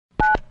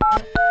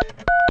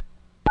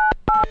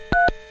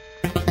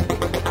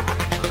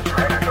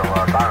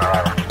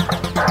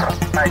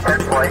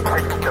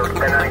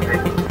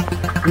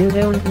You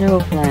don't know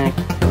flag.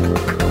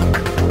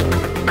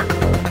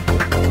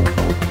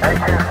 Thank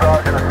you,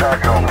 Sergeant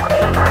Essential.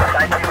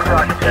 Thank you,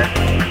 Sergeant.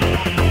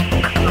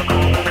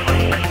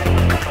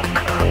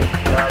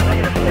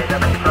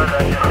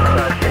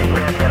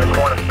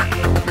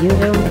 You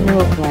don't know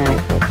flag.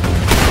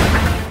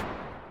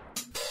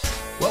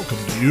 Welcome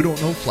to You Don't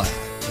Know Flag,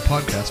 a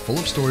podcast full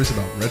of stories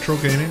about retro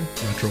gaming,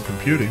 retro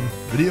computing,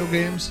 video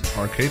games,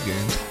 arcade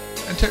games,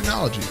 and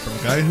technology from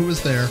a guy who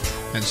was there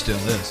and still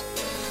is.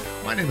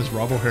 My name is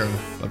Rob O'Hara,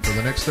 but for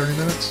the next 30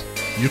 minutes,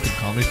 you can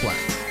call me Flag.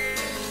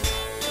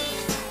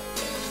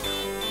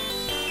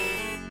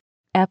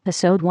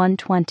 Episode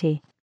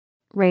 120.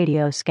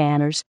 Radio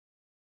Scanners.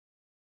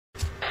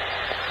 Morning,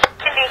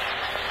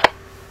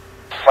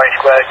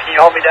 Squad. Can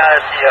you hold me down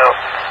at the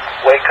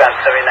wake on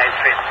 79th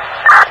Street?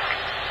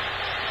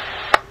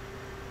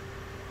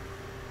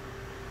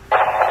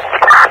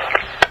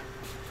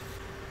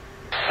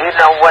 You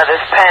know whether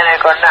it's panic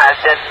or not,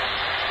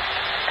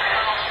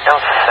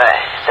 don't say.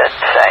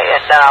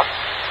 And,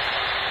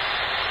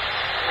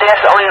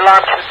 there's only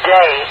alarm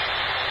today.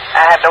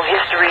 I have no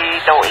history,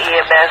 no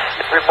EMS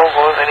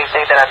removals,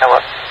 anything that I know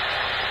of.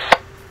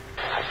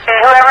 Okay,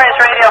 whoever is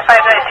radio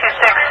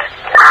 5926.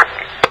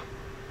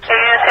 Hey,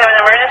 you just have an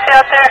emergency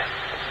out there?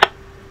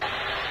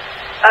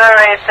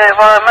 Alright,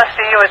 well, it must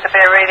be you with the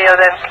bad radio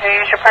then. Can you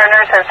use your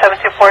partners and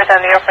 724s on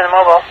the air for the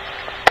mobile?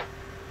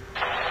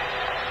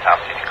 How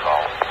can you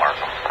call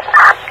Markham?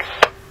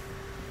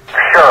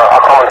 Sure,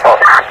 I'll call his phone.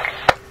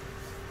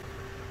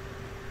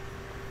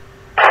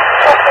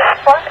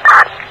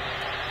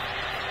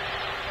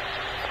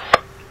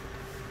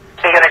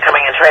 You're gonna coming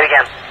in, try it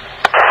again.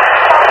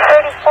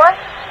 34?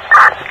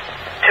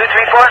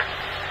 234?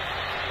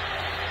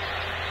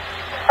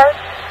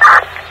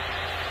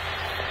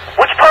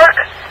 Which park?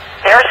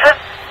 Harrison?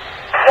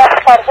 Yes,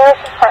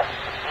 Harrison Park.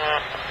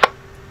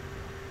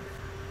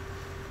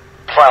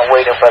 I'm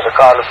waiting for the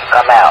caller to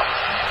come out.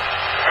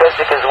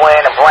 Cedric is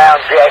wearing a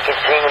brown jacket,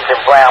 jeans,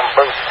 and brown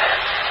boots.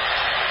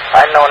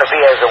 Unknown if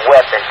he has a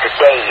weapon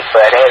today,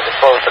 but as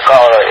opposed to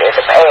caller in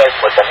the past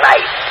with a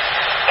knife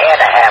and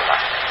a hammer.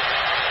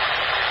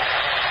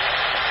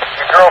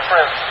 Your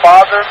girlfriend's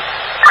father?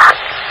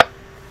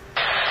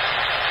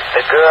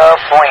 The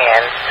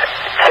girlfriend's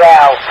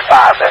child's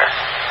father.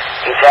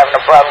 He's having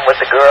a problem with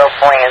the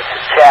girlfriend's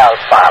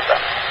child's father.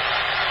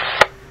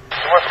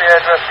 What's the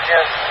address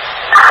again?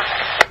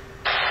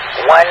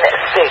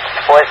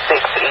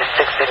 1646 East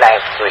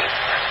 69th Street.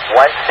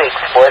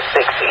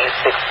 1646 East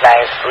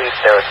 69th Street,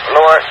 3rd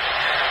floor,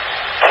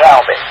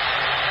 Calvin.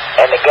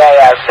 And the guy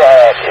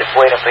outside is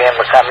waiting for him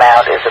to come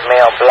out. Is a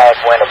male black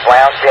wearing a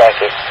brown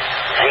jacket,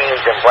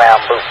 jeans, and brown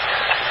boots.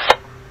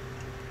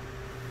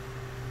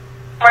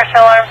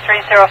 Commercial alarm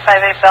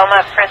 3058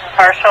 Belmont, prison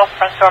partial,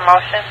 front door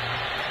motion.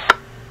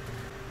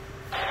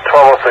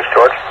 1206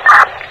 George.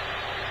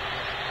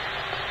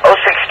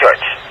 06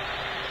 George.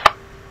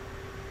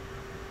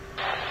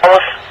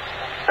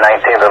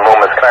 19th of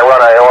Loomis. Can I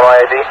run an Illinois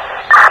ID?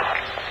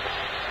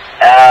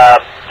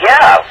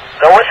 Yeah,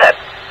 go with it.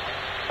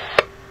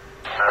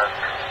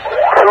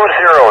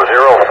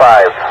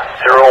 2005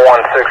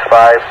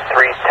 0165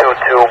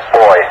 322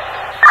 boy.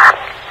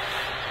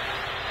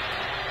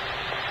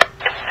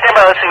 Stand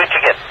by, let's see what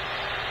you get.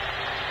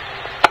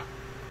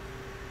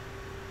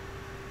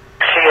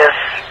 She is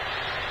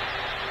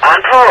on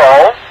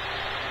parole.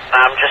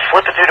 I'm just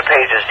flipping through the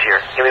pages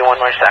here. Give me one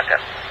more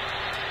second.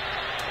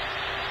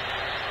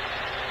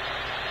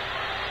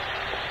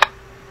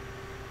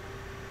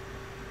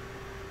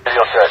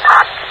 Real good.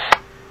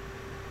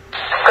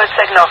 Good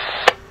signal.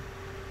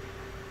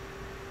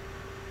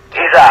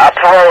 He's a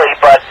parolee,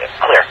 but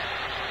clear.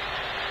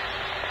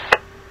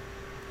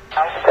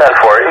 10-4.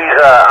 He's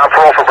on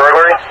parole for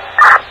burglary?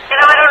 You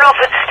know, I don't know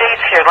if it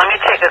states here. Let me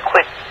take a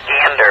quick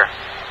gander.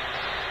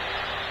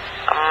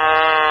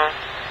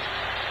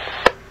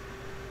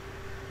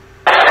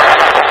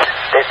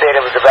 They say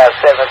there was about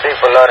 7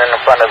 people loading in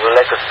front of the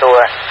liquor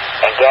store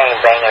and gang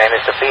banging, and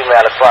it's a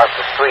female across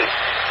the street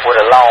with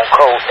a long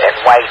coat and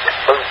white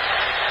boots,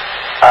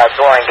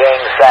 throwing gang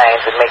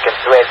signs and making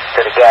threats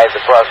to the guys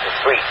across the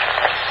street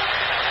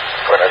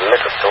for the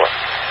liquor store.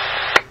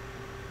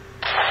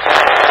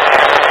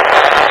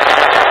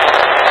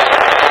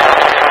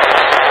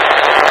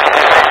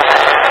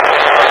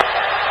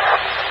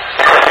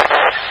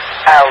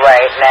 All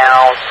right,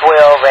 now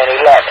 12 and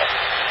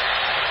 11.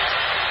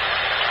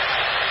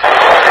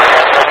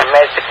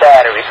 Domestic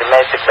battery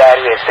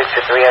at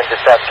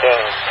 6300 South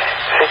King.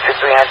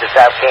 6300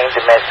 South King,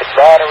 domestic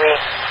battery.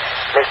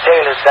 Miss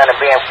Taylor's gonna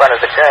be in front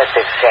of the currency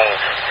exchange.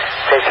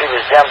 Says she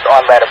was jumped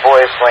on by the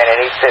boyfriend and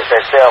he took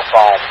her cell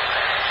phone.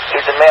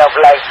 He's a male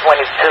black 22,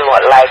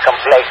 light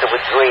complected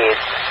with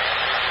dreads.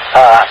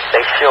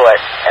 They short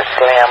and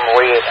slim,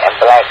 red and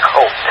black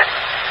coat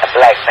and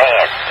black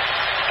pants.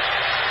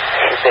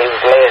 She said he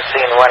was last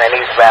seen running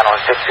eastbound on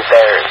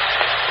 63rd.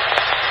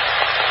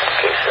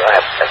 Okay, so I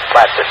have to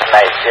spot this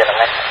nice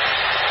gentleman.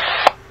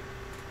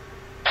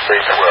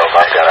 312,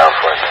 I've got out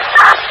for it.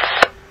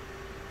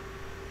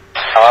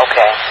 Oh,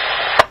 okay.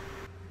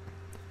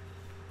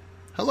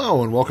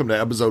 Hello and welcome to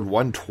episode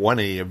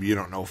 120 of You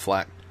Don't Know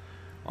Flack.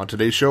 On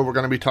today's show we're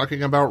going to be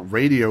talking about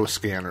radio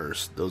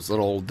scanners, those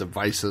little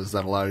devices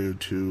that allow you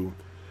to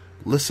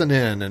listen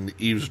in and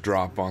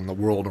eavesdrop on the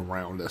world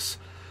around us.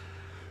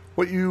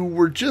 What you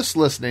were just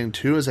listening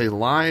to is a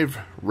live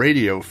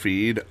radio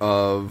feed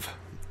of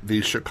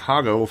the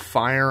Chicago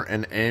Fire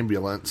and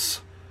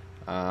Ambulance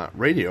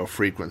radio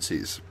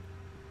frequencies.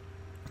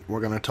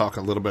 We're going to talk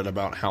a little bit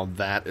about how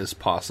that is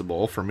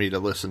possible for me to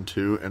listen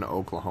to in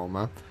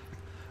Oklahoma.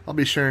 I'll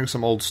be sharing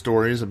some old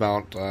stories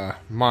about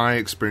my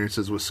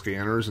experiences with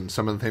scanners and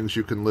some of the things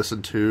you can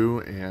listen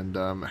to and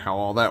how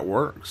all that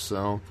works.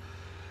 So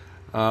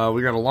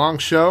we got a long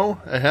show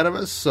ahead of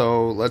us,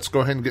 so let's go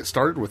ahead and get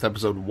started with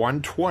episode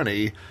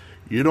 120,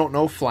 You Don't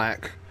Know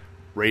Flack,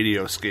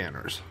 Radio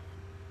Scanners.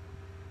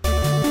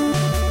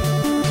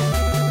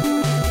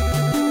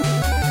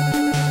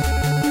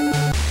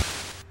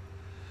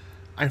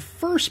 I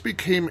first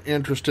became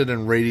interested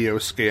in radio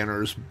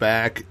scanners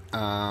back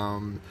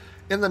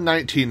in the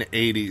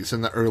 1980s,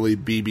 in the early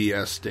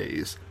BBS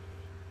days.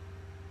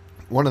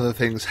 One of the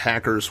things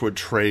hackers would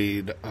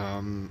trade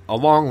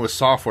along with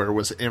software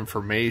was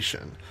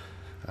information.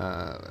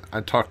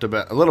 I talked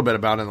about a little bit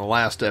about in the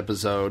last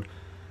episode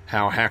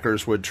how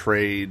hackers would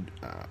trade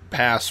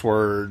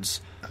passwords,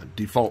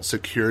 default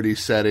security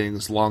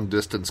settings, long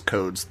distance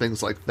codes,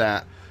 things like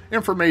that,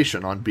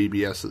 information on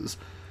BBSs.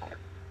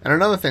 And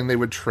another thing they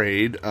would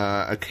trade,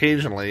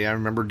 occasionally, I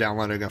remember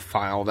downloading a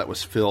file that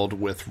was filled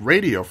with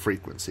radio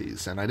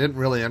frequencies, and I didn't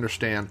really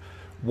understand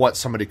what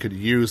somebody could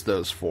use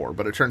those for,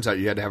 but it turns out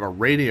you had to have a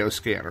radio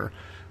scanner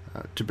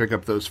to pick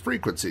up those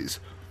frequencies.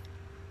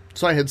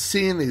 So I had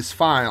seen these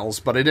files,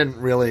 but I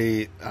didn't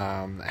really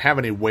have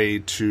any way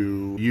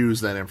to use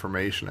that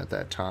information at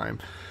that time.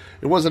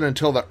 It wasn't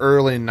until the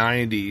early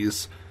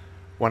 90s,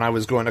 when I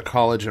was going to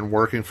college and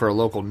working for a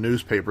local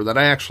newspaper, that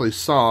I actually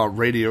saw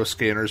radio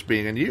scanners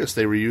being in use.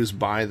 They were used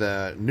by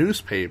the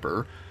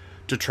newspaper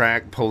to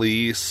track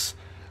police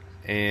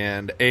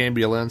and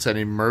ambulance and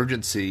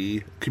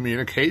emergency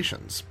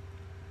communications.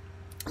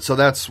 So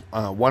that's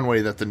one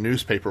way that the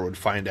newspaper would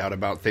find out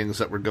about things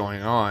that were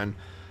going on.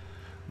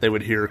 They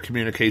would hear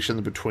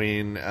communications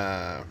between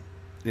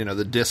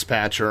the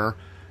dispatcher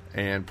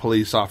and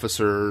police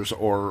officers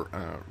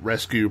or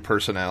rescue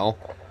personnel,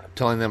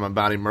 telling them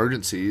about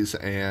emergencies,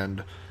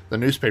 and the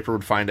newspaper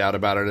would find out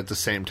about it at the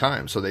same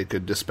time, so they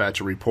could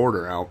dispatch a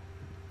reporter out.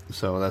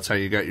 So that's how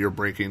you got your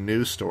breaking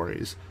news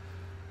stories.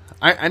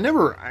 I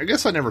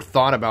guess I never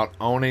thought about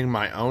owning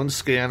my own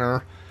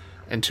scanner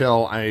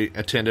until I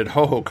attended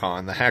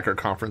HoHoCon, the hacker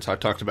conference I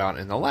talked about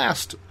in the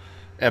last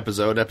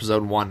episode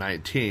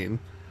 119.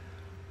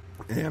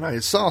 And I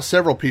saw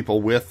several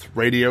people with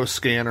radio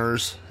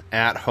scanners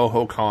at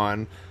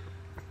HoHoCon.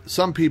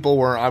 Some people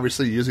were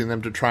obviously using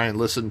them to try and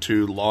listen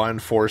to law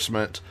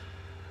enforcement.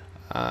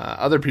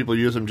 Other people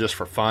use them just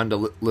for fun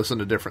to listen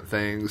to different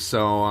things.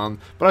 So,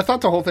 but I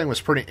thought the whole thing was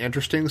pretty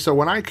interesting. So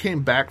when I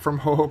came back from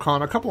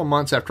HoHoCon, a couple of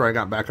months after I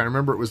got back, I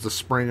remember it was the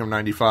spring of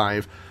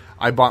 '95,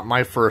 I bought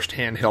my first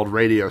handheld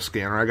radio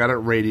scanner. I got it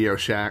at Radio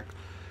Shack.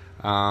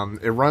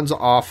 It runs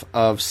off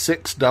of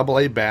 6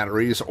 AA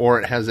batteries,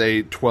 or it has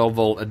a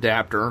 12-volt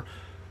adapter.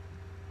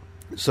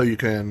 So you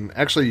can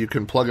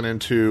plug it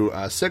into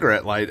a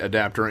cigarette light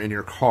adapter in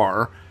your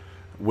car,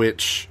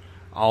 which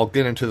I'll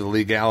get into the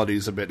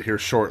legalities a bit here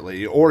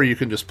shortly, or you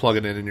can just plug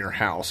it in your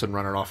house and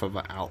run it off of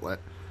an outlet.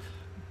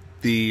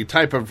 The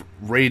type of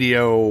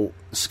radio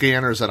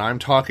scanners that I'm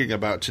talking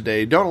about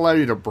today don't allow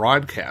you to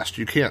broadcast.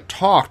 You can't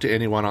talk to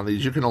anyone on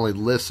these. You can only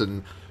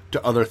listen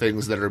to other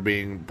things that are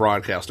being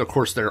broadcast. Of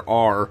course, there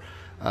are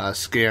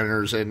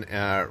scanners and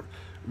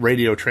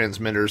radio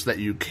transmitters that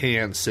you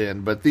can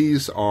send, but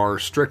these are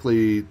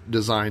strictly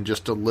designed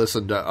just to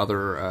listen to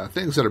other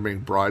things that are being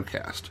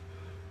broadcast.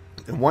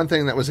 And one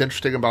thing that was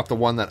interesting about the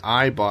one that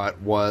I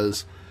bought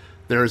was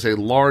there is a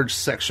large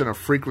section of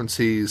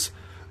frequencies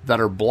that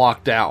are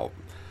blocked out,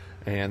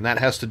 and that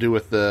has to do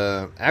with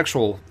the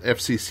actual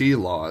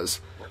FCC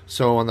laws.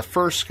 So on the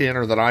first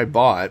scanner that I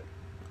bought,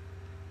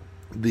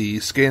 the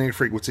scanning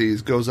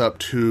frequencies goes up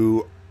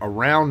to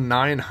around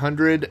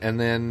 900, and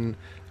then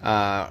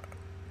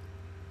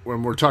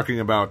when we're talking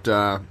about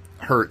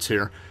hertz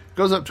here, it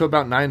goes up to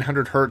about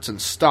 900 hertz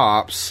and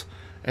stops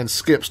and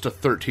skips to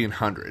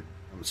 1300.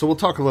 So we'll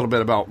talk a little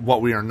bit about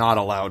what we are not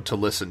allowed to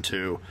listen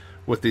to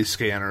with these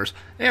scanners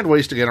and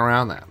ways to get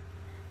around that.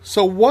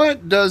 So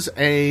what does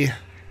a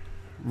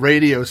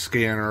radio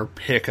scanner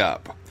pick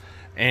up?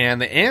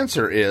 And the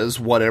answer is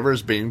whatever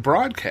is being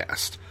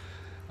broadcast.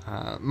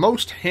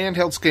 Most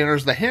handheld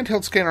scanners, the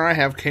handheld scanner I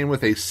have came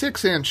with a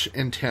 6-inch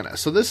antenna.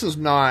 So this is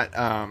not,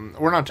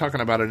 we're not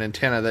talking about an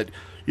antenna that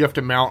you have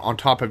to mount on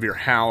top of your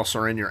house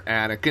or in your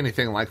attic,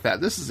 anything like that.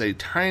 This is a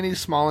tiny,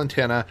 small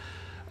antenna.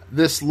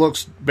 This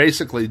looks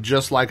basically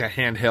just like a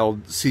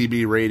handheld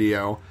CB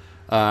radio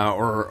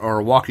or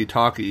a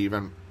walkie-talkie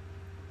even.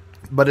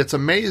 But it's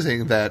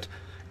amazing that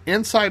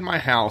inside my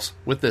house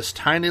with this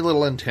tiny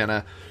little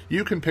antenna,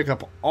 you can pick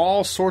up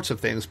all sorts of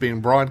things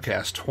being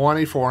broadcast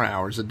 24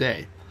 hours a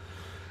day.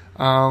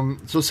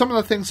 So some of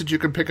the things that you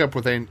can pick up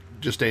with a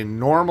just a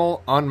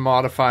normal,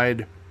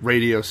 unmodified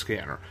radio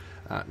scanner.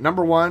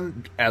 Number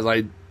one, as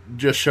I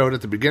just showed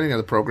at the beginning of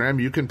the program,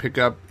 you can pick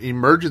up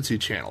emergency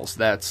channels.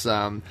 That's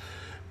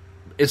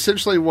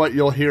essentially what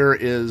you'll hear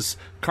is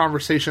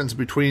conversations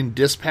between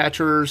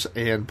dispatchers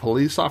and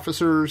police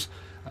officers,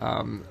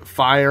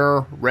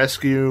 fire,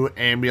 rescue,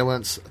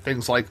 ambulance,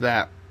 things like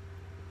that.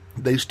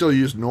 They still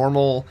use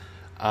normal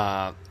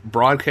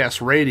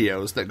broadcast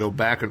radios that go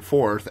back and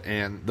forth,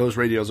 and those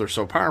radios are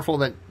so powerful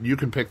that you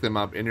can pick them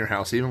up in your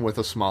house even with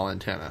a small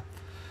antenna.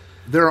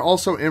 There are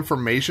also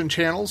information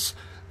channels.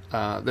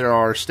 There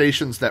are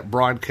stations that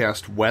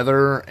broadcast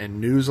weather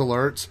and news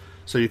alerts,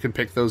 so you can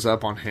pick those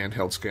up on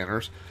handheld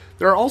scanners.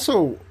 There are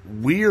also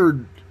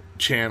weird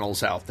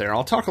channels out there.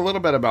 I'll talk a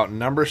little bit about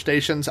number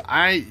stations.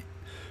 I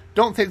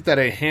don't think that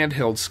a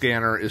handheld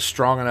scanner is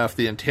strong enough,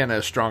 the antenna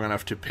is strong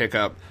enough to pick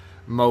up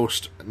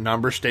most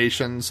number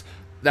stations.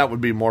 That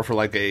would be more for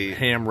like a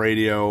ham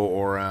radio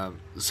or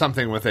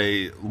something with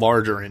a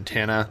larger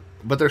antenna,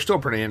 but they're still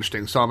pretty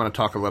interesting, so I'm going to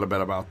talk a little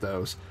bit about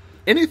those.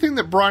 Anything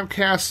that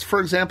broadcasts, for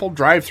example,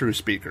 drive-through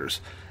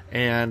speakers.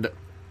 And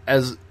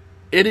as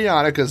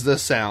idiotic as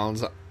this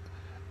sounds,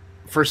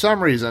 for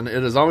some reason,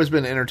 it has always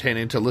been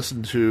entertaining to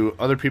listen to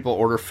other people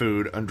order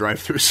food on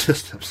drive-through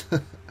systems.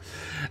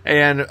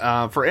 And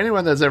for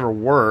anyone that's ever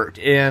worked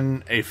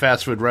in a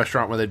fast food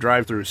restaurant with a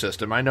drive-through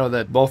system, I know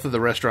that both of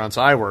the restaurants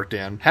I worked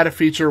in had a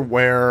feature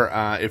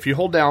where if you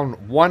hold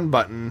down one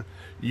button,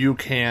 you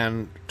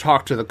can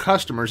talk to the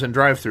customers in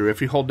drive-through.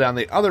 If you hold down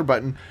the other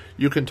button,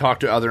 you can talk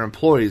to other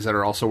employees that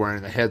are also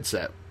wearing the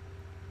headset.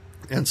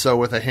 And so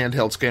with a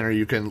handheld scanner,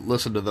 you can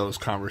listen to those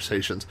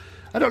conversations.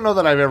 I don't know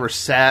that I've ever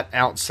sat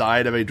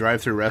outside of a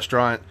drive-through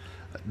restaurant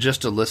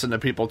just to listen to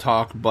people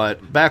talk,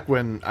 but back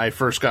when I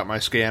first got my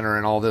scanner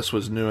and all this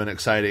was new and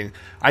exciting,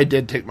 I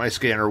did take my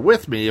scanner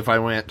with me if I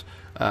went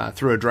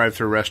through a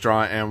drive-through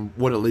restaurant and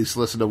would at least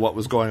listen to what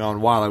was going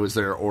on while I was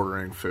there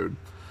ordering food.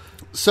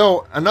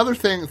 So another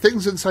thing,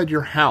 things inside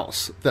your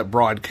house that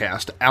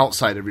broadcast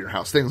outside of your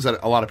house, things that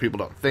a lot of people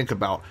don't think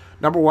about.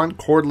 Number one,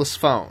 cordless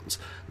phones.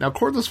 Now,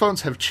 cordless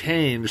phones have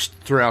changed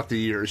throughout the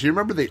years. You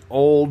remember the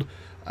old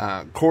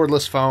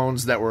cordless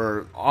phones that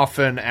were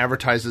often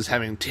advertised as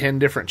having 10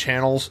 different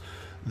channels?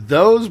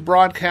 Those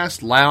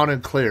broadcast loud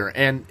and clear.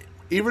 And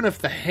even if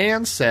the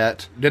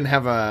handset didn't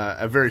have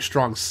a very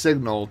strong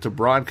signal to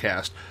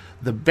broadcast,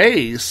 the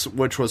base,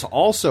 which was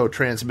also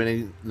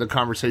transmitting the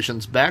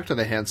conversations back to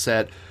the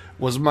handset,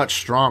 was much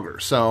stronger.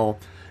 So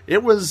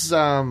it was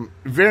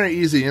very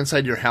easy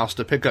inside your house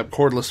to pick up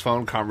cordless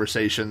phone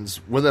conversations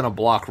within a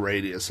block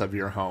radius of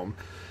your home.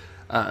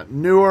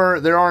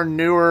 There are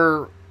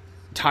newer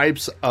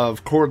types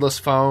of cordless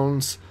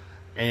phones,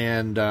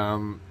 and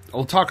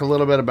we'll talk a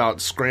little bit about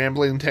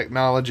scrambling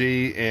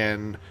technology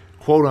and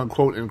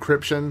quote-unquote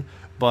encryption,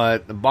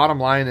 but the bottom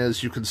line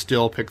is you can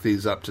still pick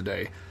these up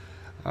today.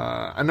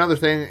 Another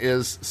thing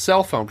is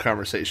cell phone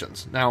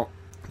conversations. Now,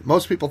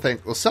 most people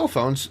think, well, cell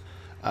phones,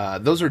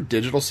 those are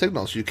digital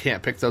signals. You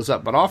can't pick those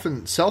up. But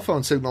often cell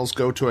phone signals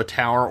go to a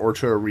tower or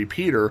to a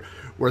repeater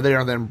where they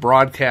are then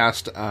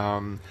broadcast.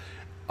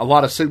 A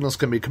lot of signals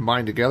can be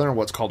combined together in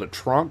what's called a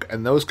trunk,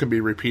 and those can be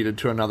repeated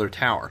to another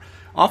tower.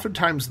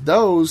 Oftentimes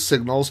those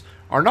signals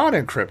are not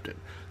encrypted.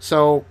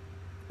 So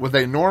with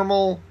a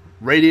normal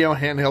radio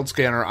handheld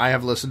scanner, I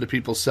have listened to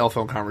people's cell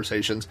phone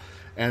conversations,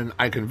 and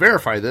I can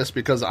verify this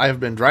because I have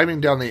been driving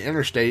down the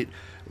interstate,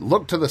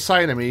 looked to the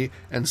side of me,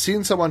 and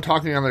seen someone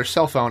talking on their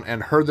cell phone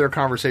and heard their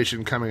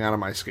conversation coming out of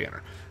my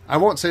scanner. I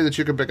won't say that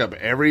you can pick up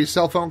every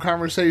cell phone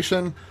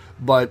conversation,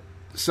 but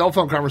cell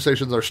phone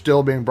conversations are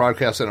still being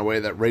broadcast in a way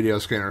that radio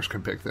scanners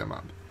can pick them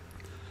up.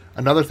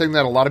 Another thing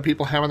that a lot of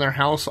people have in their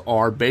house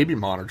are baby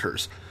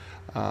monitors.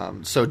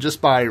 So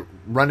just by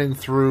running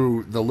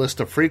through the list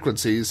of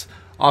frequencies,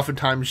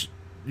 oftentimes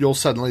you'll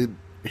suddenly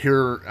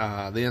hear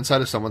the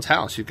inside of someone's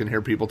house. You can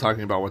hear people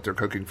talking about what they're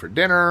cooking for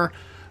dinner,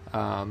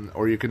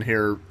 or you can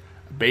hear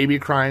baby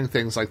crying,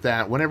 things like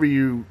that. Whenever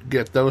you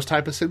get those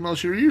type of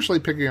signals, you're usually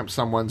picking up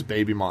someone's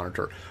baby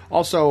monitor.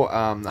 Also,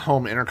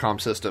 home intercom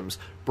systems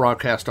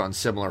broadcast on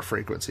similar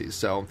frequencies.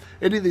 So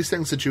any of these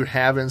things that you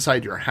have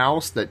inside your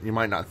house that you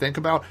might not think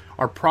about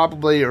are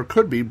probably or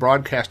could be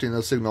broadcasting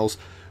those signals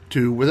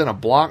to within a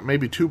block,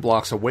 maybe 2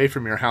 blocks away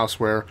from your house,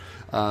 where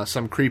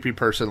some creepy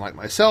person like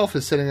myself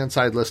is sitting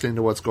inside listening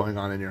to what's going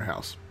on in your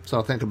house.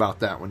 So think about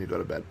that when you go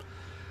to bed.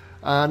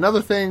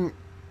 Another thing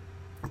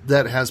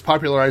that has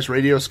popularized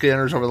radio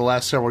scanners over the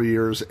last several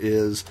years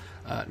is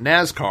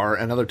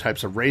NASCAR and other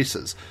types of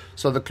races.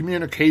 So the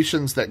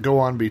communications that go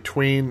on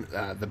between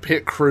the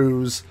pit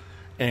crews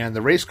and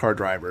the race car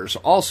drivers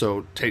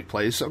also take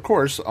place, of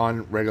course,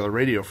 on regular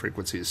radio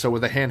frequencies. So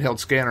with a handheld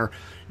scanner,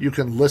 you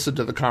can listen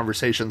to the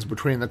conversations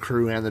between the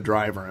crew and the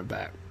driver and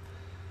back.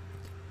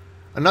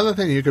 Another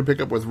thing you can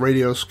pick up with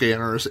radio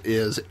scanners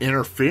is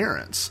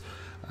interference.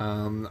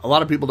 A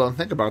lot of people don't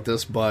think about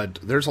this, but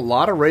there's a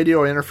lot of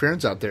radio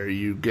interference out there.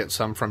 You get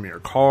some from your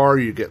car,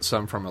 you get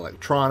some from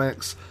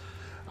electronics.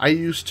 I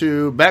used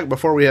to, back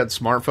before we had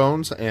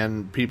smartphones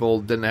and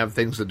people didn't have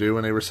things to do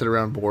when they were sitting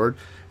around bored,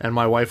 and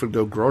my wife would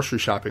go grocery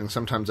shopping,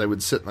 sometimes I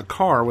would sit in the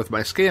car with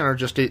my scanner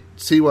just to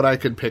see what I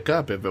could pick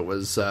up, if it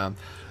was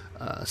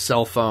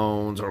cell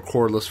phones or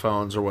cordless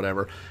phones or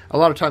whatever. A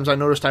lot of times I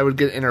noticed I would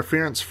get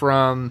interference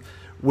from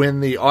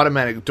when the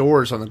automatic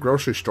doors on the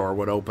grocery store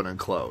would open and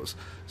close.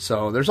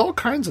 So there's all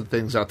kinds of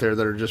things out there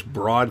that are just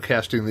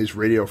broadcasting these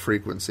radio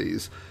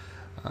frequencies.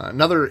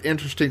 Another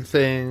interesting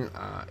thing,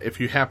 if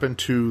you happen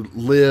to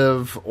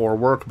live or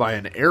work by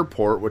an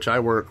airport, which I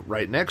work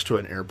right next to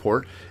an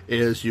airport,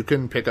 is you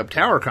can pick up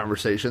tower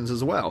conversations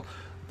as well.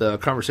 The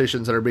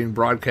conversations that are being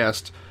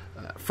broadcast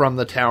from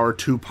the tower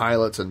to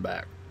pilots and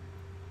back.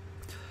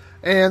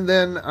 And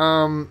then,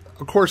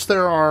 of course,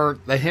 there are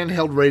the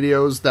handheld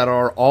radios that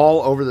are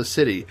all over the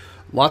city.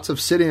 Lots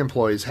of city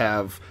employees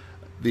have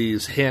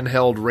these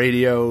handheld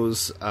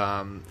radios,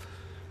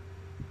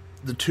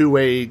 the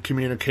two-way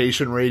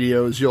communication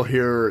radios. You'll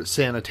hear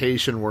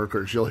sanitation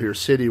workers, you'll hear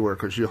city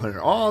workers, you'll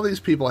hear all these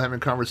people having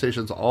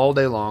conversations all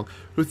day long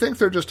who think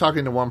they're just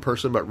talking to one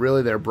person, but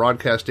really they're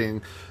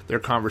broadcasting their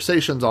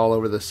conversations all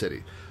over the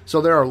city.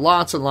 So there are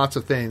lots and lots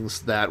of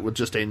things that with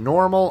just a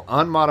normal,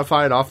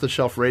 unmodified,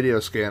 off-the-shelf radio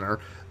scanner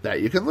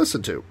that you can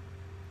listen to.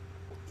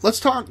 Let's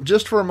talk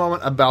just for a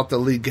moment about the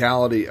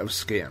legality of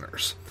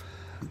scanners.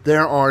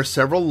 There are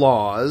several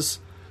laws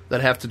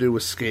that have to do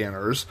with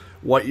scanners,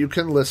 what you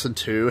can listen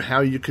to,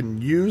 how you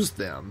can use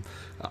them.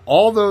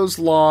 All those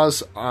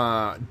laws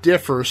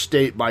differ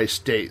state by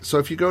state. So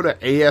if you go to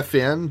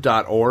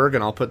afn.org,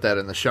 and I'll put that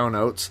in the show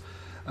notes,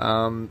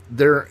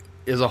 there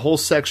is a whole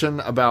section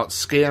about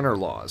scanner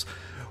laws.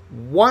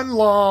 One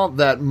law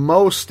that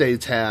most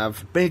states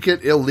have make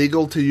it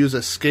illegal to use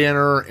a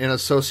scanner in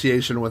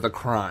association with a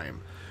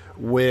crime,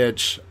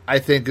 which I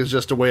think is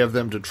just a way of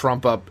them to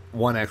trump up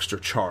one extra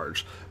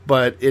charge.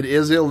 But it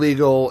is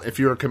illegal if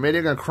you're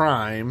committing a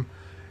crime.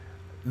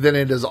 Then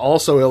it is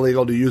also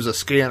illegal to use a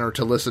scanner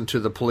to listen to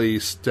the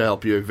police to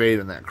help you evade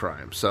in that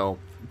crime. So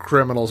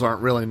criminals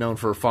aren't really known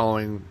for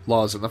following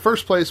laws in the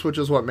first place, which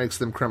is what makes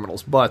them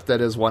criminals. But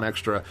that is one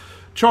extra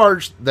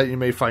charge that you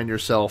may find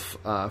yourself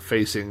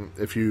facing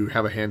if you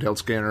have a handheld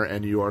scanner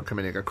and you are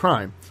committing a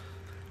crime.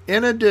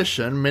 In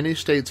addition, many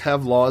states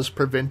have laws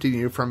preventing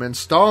you from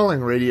installing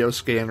radio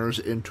scanners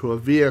into a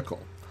vehicle.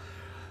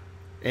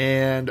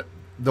 And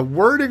the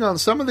wording on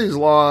some of these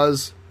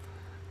laws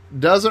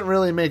doesn't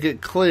really make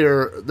it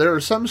clear. There are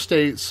some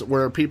states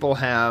where people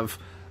have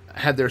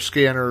had their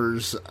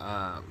scanners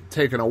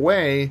taken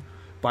away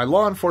by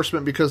law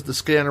enforcement because the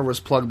scanner was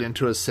plugged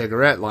into a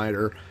cigarette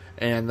lighter,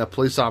 and the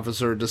police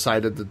officer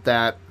decided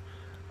that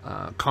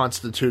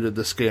constituted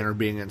the scanner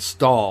being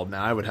installed.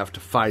 Now, I would have to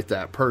fight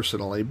that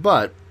personally,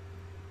 but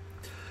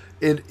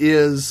it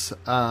is,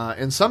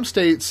 in some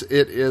states,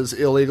 it is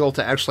illegal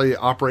to actually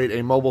operate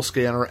a mobile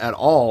scanner at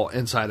all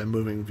inside a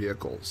moving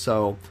vehicle.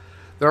 So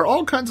there are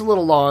all kinds of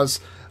little laws.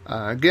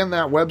 Again,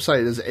 that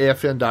website is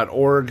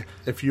afn.org.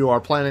 If you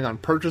are planning on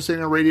purchasing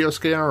a radio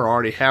scanner or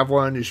already have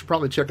one, you should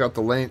probably check out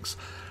the links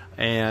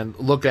and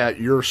look at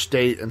your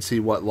state and see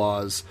what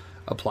laws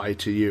apply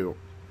to you.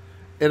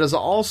 It is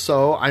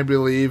also, I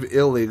believe,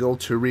 illegal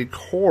to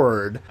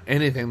record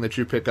anything that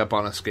you pick up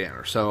on a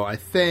scanner. So I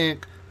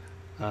think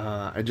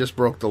I just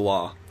broke the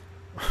law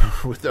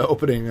with the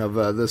opening of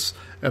this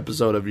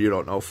episode of You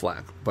Don't Know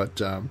Flack.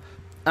 But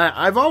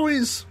I've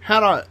always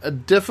had a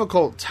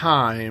difficult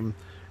time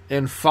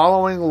in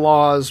following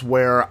laws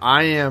where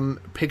I am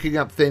picking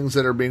up things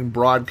that are being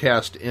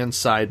broadcast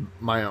inside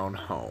my own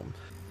home.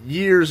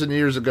 Years and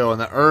years ago, in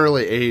the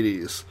early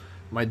 80s,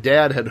 my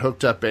dad had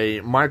hooked up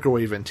a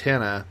microwave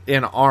antenna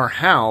in our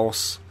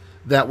house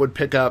that would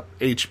pick up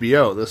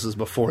HBO. This is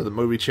before the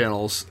movie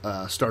channels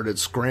started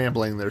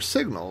scrambling their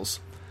signals.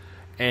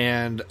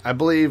 And I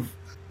believe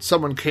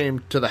someone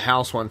came to the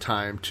house one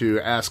time to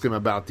ask him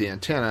about the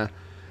antenna,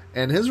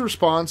 and his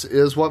response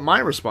is what my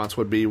response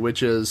would be,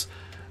 which is,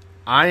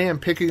 I am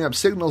picking up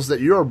signals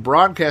that you're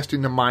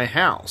broadcasting to my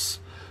house.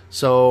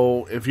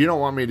 So if you don't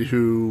want me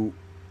to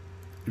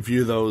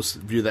view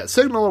that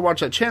signal or watch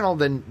that channel,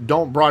 then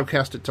don't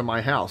broadcast it to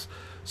my house.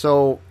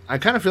 So I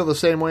kind of feel the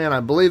same way, and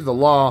I believe the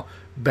law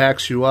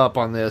backs you up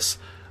on this.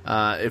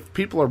 If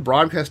people are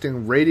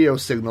broadcasting radio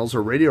signals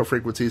or radio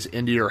frequencies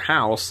into your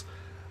house,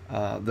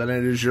 then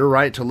it is your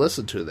right to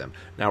listen to them.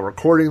 Now,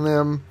 recording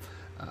them,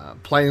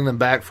 playing them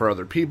back for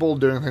other people,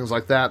 doing things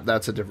like that,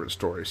 that's a different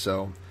story.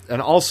 So, and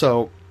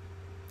also,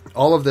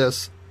 all of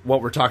this,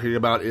 what we're talking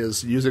about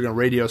is using a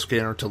radio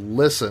scanner to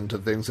listen to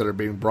things that are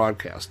being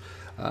broadcast.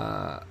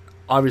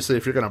 Obviously,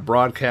 if you're going to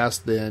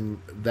broadcast,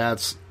 then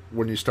that's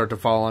when you start to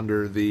fall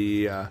under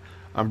the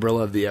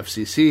umbrella of the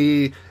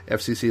FCC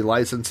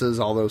licenses,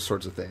 all those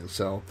sorts of things.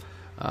 So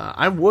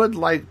I would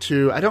like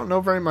to, I don't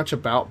know very much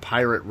about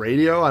pirate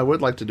radio. I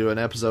would like to do an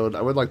episode.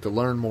 I would like to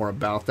learn more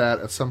about that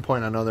at some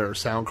point. I know there are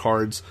sound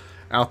cards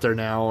out there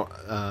now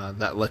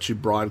that let you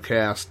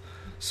broadcast.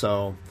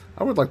 So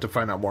I would like to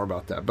find out more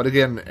about that. But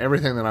again,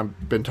 everything that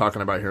I've been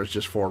talking about here is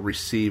just for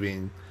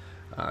receiving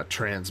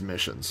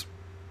transmissions.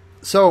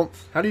 So,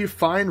 how do you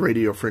find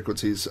radio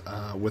frequencies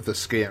with a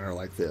scanner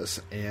like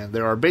this? And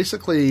there are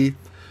basically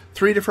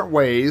 3 different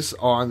ways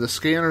on the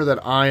scanner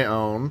that I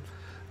own.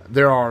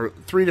 There are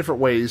 3 different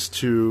ways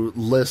to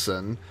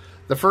listen.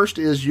 The first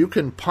is you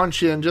can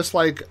punch in, just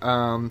like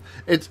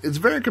it's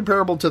very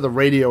comparable to the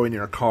radio in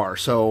your car.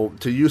 So,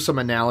 to use some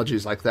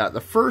analogies like that,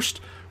 the first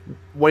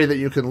way that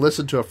you can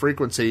listen to a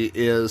frequency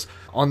is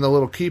on the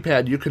little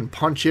keypad. You can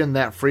punch in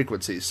that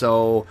frequency.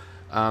 So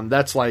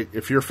that's like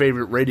if your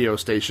favorite radio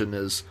station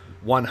is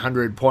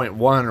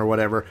 100.1 or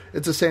whatever,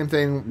 it's the same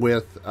thing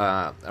with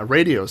a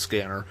radio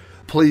scanner.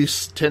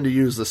 Police tend to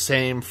use the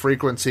same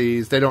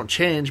frequencies. They don't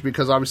change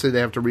because obviously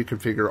they have to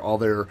reconfigure all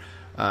their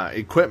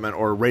equipment,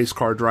 or race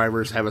car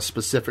drivers have a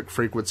specific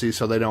frequency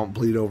so they don't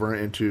bleed over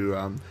into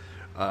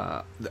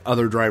the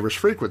other drivers'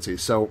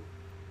 frequencies. So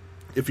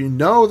if you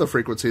know the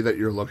frequency that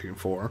you're looking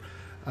for,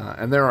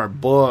 and there are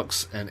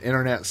books and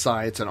internet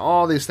sites and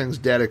all these things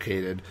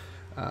dedicated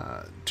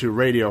to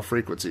radio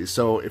frequencies.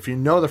 So if you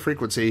know the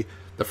frequency,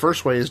 the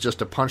first way is just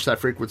to punch that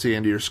frequency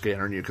into your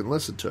scanner and you can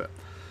listen to it.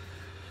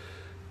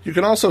 You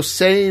can also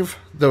save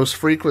those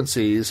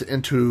frequencies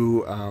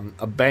into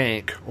a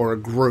bank or a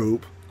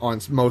group on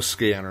most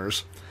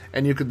scanners,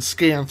 and you can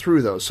scan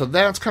through those. So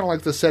that's kind of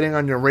like the setting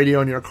on your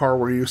radio in your car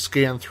where you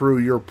scan through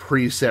your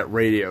preset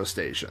radio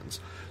stations.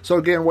 So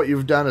again, what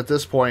you've done at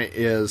this point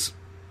is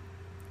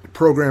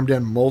programmed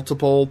in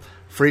multiple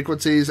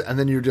frequencies, and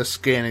then you're just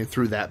scanning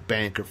through that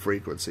bank of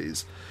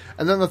frequencies.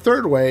 And then the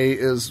third way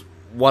is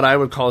what I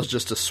would call is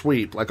just a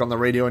sweep, like on the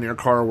radio in your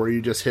car where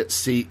you just hit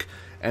seek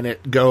and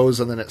it goes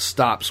and then it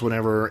stops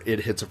whenever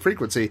it hits a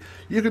frequency.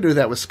 You can do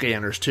that with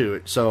scanners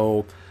too.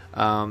 So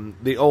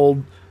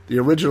the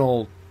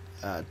original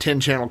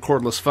 10-channel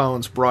cordless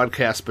phones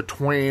broadcast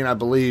between, I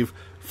believe,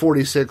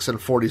 46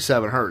 and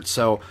 47 hertz.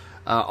 So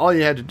all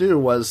you had to do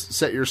was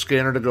set your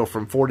scanner to go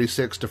from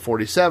 46 to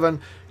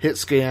 47, hit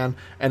scan,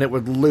 and it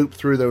would loop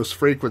through those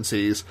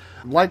frequencies.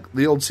 Like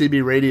the old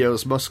CB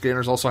radios, most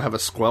scanners also have a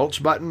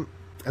squelch button,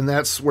 and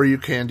that's where you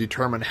can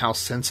determine how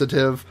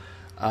sensitive.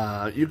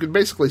 You can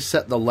basically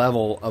set the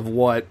level of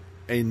what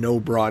a no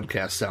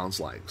broadcast sounds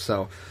like.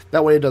 So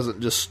that way it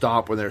doesn't just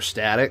stop when they're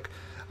static.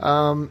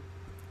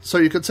 So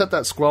you could set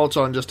that squelch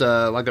on just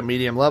like a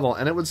medium level,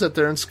 and it would sit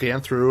there and scan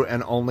through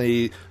and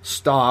only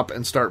stop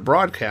and start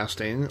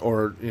broadcasting,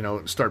 or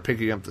start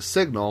picking up the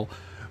signal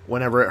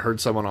whenever it heard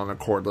someone on a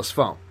cordless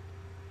phone.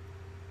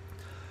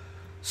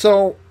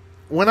 So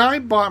when I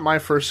bought my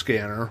first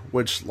scanner,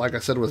 which, like I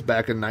said, was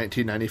back in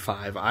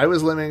 1995, I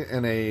was living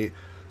in a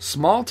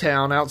small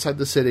town outside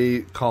the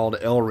city called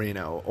El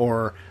Reno,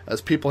 or as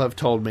people have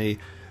told me,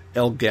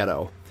 El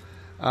Ghetto.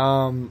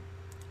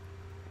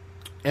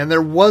 And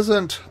there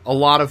wasn't a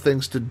lot of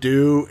things to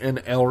do in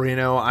El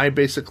Reno. I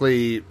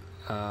basically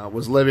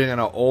was living in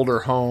an older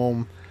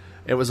home.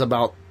 It was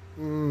about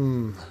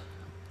 30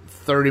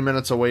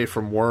 minutes away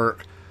from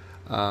work,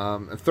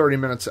 and 30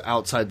 minutes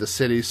outside the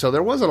city. So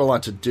there wasn't a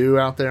lot to do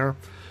out there.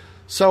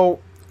 So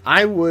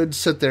I would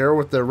sit there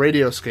with the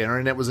radio scanner,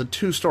 and it was a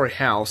 2-story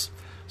house.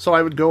 So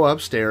I would go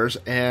upstairs,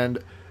 and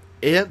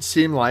it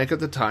seemed like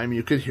at the time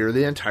you could hear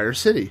the entire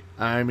city.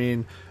 I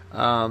mean,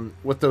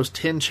 with those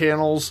 10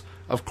 channels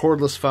of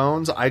cordless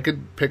phones, I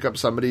could pick up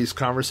somebody's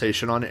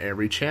conversation on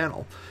every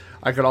channel.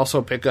 I could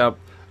also pick up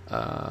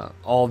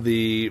all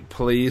the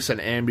police and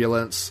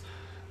ambulance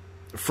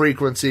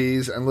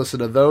frequencies and listen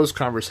to those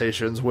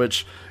conversations,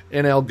 which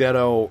in El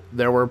Ghetto,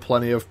 there were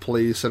plenty of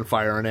police and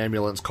fire and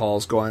ambulance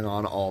calls going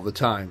on all the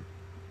time.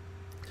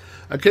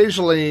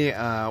 Occasionally,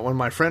 when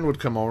my friend would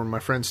come over, my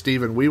friend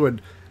Steven, we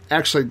would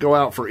actually go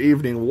out for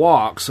evening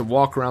walks and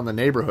walk around the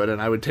neighborhood,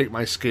 and I would take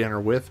my scanner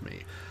with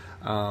me.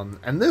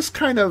 And this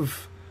kind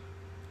of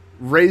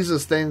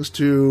raises things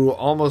to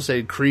almost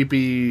a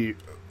creepy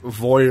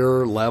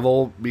voyeur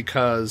level,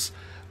 because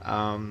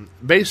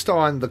based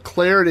on the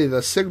clarity of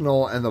the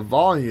signal and the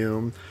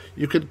volume,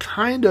 you could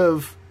kind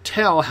of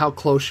tell how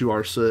close you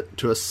are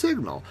to a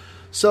signal.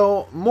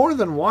 So more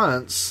than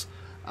once,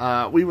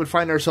 we would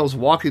find ourselves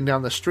walking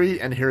down the street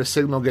and hear a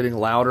signal getting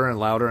louder and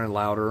louder and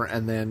louder,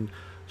 and then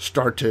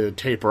start to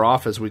taper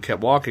off as we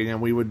kept walking,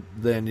 and we would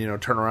then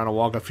turn around and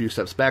walk a few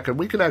steps back, and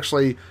we could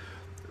actually,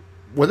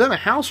 within a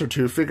house or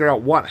two, figure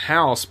out what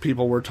house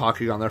people were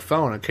talking on their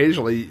phone.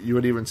 Occasionally, you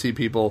would even see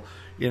people,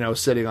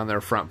 sitting on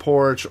their front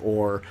porch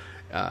or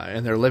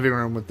in their living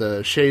room with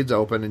the shades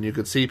open, and you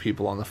could see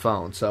people on the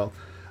phone. So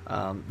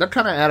that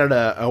kind of added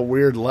a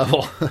weird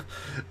level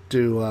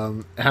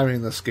to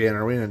having the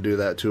scanner. We didn't do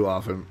that too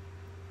often.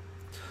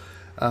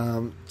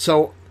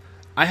 So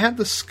I had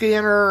the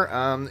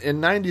scanner in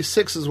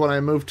 96 is when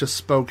I moved to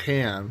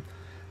Spokane.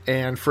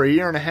 And for a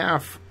year and a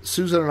half,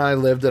 Susan and I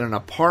lived in an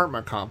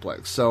apartment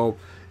complex. So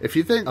if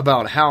you think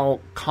about how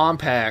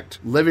compact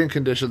living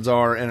conditions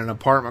are in an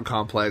apartment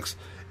complex,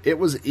 it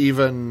was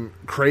even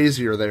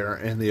crazier there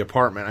in the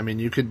apartment. I mean,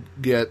 you could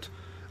get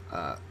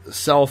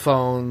cell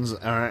phones.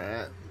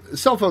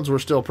 Cell phones were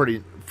still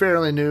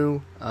fairly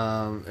new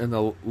in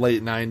the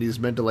late 90s,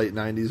 mid to late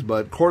 90s,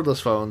 but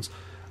cordless phones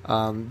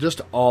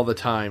just all the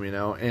time,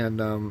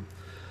 And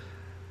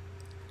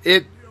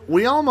it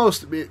we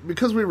almost,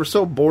 because we were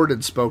so bored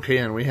in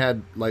Spokane, we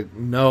had like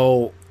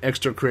no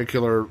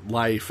extracurricular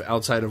life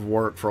outside of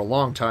work for a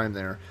long time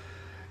there.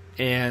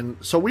 And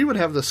so we would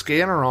have the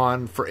scanner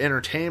on for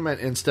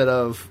entertainment instead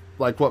of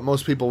like what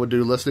most people would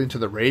do, listening to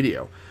the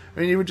radio. I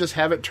mean, you would just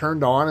have it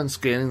turned on and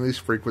scanning these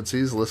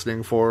frequencies,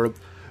 listening for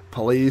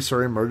police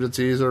or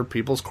emergencies or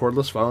people's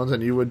cordless phones,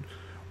 and you would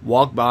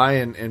walk by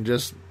and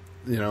just,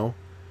 you know,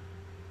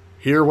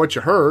 hear what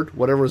you heard,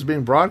 whatever was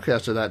being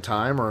broadcast at that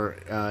time, or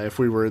if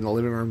we were in the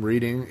living room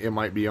reading, it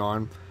might be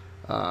on.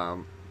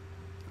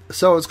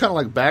 So it's kind of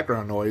like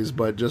background noise,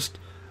 but just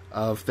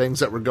of things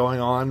that were going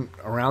on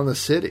around the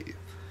city.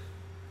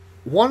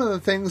 One of the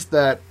things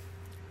that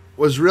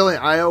was really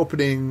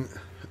eye-opening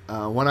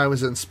when I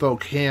was in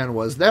Spokane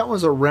was that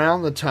was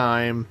around the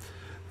time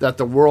that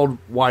the World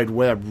Wide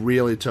Web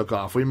really took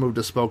off. We moved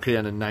to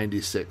Spokane in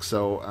 96,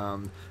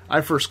 so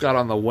I first got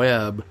on the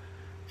web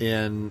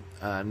in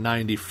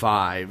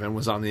 95 and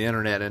was on the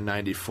internet in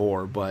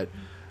 94, but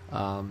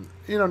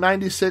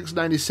 96,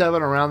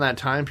 97, around that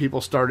time, people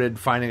started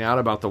finding out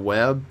about the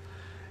web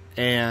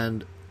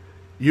and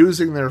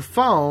using their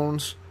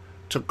phones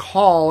to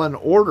call and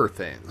order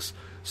things.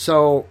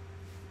 So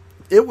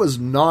it was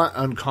not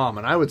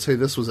uncommon. I would say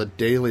this was a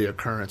daily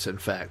occurrence, in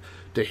fact,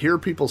 to hear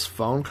people's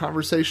phone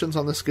conversations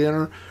on the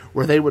scanner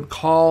where they would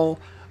call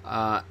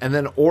and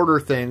then order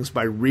things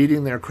by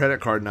reading their credit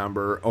card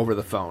number over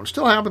the phone.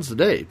 Still happens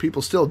today.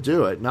 People still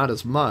do it, not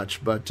as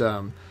much, but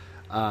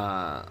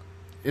I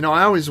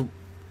always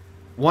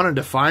wanted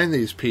to find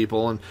these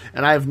people, and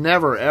I've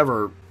never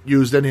ever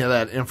used any of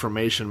that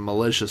information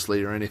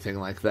maliciously or anything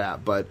like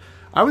that, but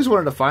I always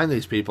wanted to find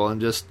these people and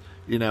just,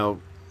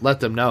 let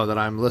them know that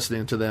I'm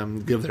listening to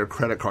them give their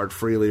credit card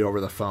freely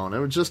over the phone. It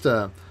was just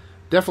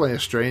definitely a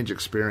strange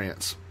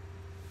experience.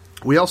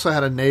 We also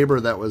had a neighbor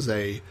that was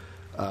a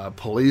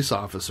police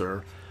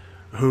officer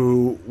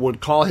who would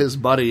call his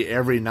buddy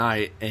every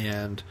night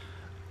and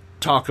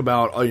talk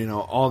about,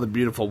 all the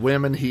beautiful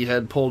women he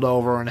had pulled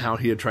over and how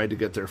he had tried to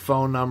get their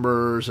phone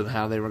numbers and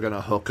how they were going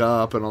to hook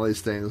up and all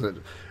these things.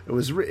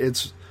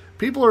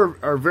 People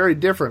are very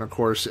different, of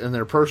course, in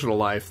their personal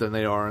life than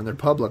they are in their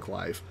public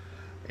life.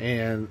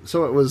 And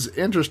so it was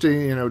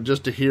interesting,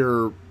 just to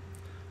hear,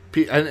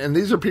 and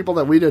these are people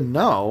that we didn't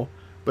know,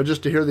 but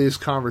just to hear these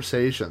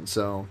conversations.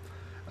 So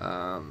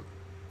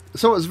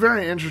it was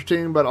very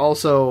interesting, but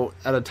also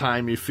at a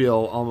time you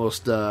feel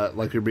almost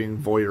like you're being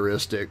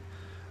voyeuristic.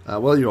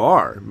 Well, you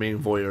are being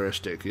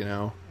voyeuristic,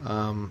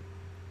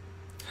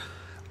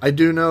 I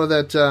do know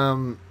that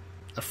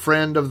a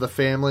friend of the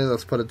family,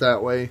 let's put it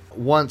that way,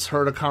 once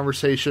heard a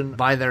conversation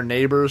by their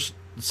neighbors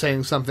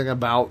saying something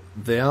about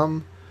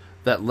them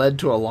that led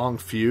to a long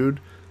feud.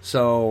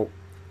 So,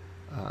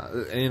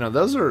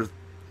 those are,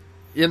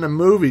 in the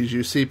movies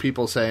you see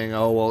people saying,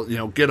 oh,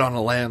 well, get on a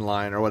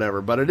landline or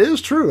whatever. But it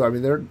is true. I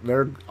mean,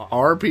 there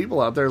are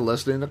people out there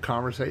listening to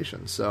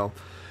conversations. So,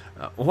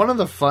 one of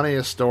the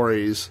funniest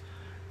stories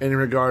in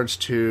regards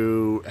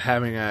to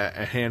having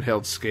a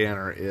handheld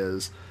scanner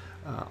is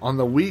on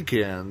the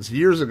weekends.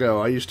 Years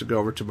ago, I used to go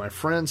over to my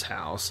friend's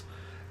house,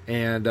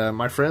 and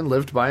my friend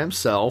lived by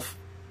himself,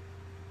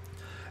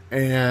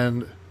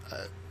 and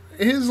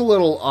he's a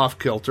little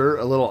off-kilter,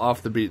 a little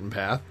off the beaten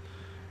path.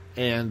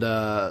 And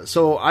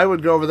so I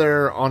would go over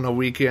there on the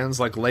weekends,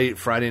 like late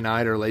Friday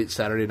night or late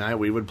Saturday night.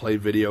 We would play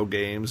video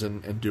games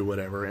and do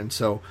whatever. And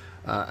so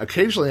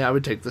occasionally I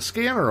would take the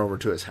scanner over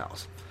to his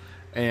house.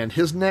 And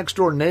his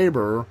next-door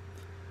neighbor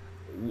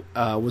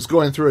was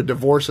going through a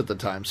divorce at the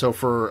time. So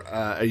for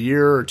a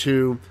year or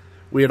two,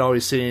 we had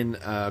always seen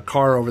a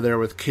car over there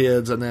with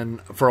kids. And then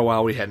for a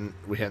while we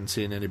hadn't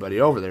seen anybody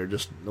over there,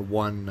 just the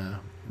one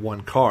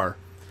car.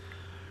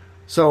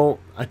 So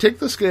I take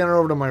the scanner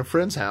over to my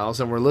friend's house,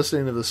 and we're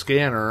listening to the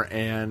scanner,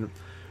 and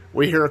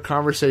we hear a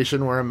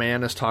conversation where a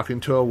man is talking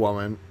to a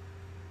woman,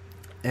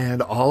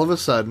 and all of a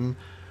sudden,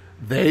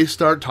 they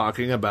start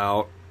talking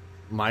about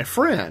my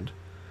friend.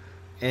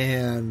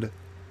 And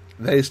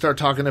they start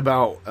talking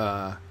about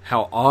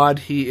how odd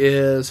he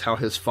is, how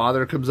his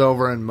father comes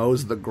over and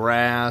mows the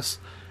grass,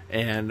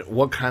 and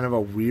what kind of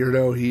a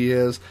weirdo he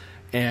is.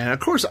 And, of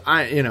course,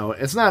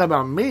 it's not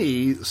about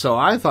me, so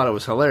I thought it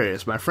was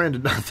hilarious. My friend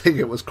did not think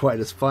it was quite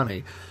as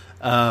funny.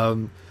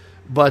 But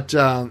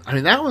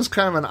that was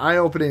kind of an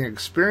eye-opening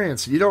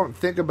experience. You don't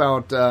think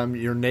about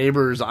your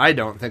neighbors. I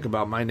don't think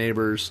about my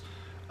neighbors.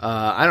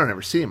 I don't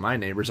ever see my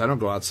neighbors. I don't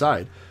go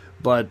outside.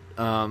 But,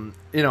 I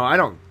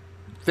don't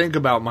think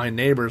about my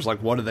neighbors,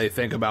 like, what do they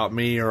think about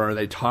me, or are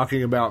they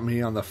talking about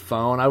me on the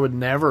phone? I would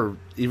never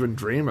even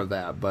dream of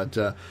that.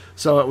 But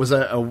so it was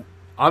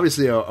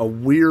obviously a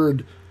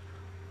weird...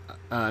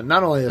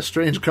 not only a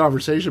strange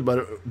conversation,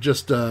 but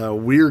just a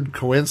weird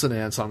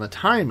coincidence on the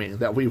timing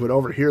that we would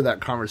overhear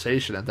that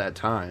conversation at that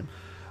time.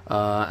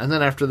 And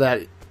then after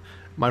that,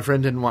 my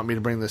friend didn't want me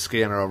to bring the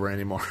scanner over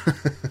anymore.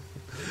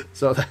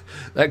 So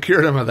that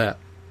cured him of that.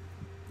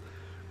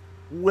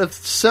 With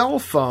cell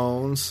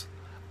phones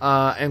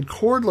and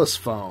cordless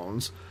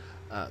phones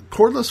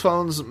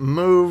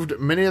moved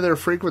many of their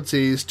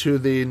frequencies to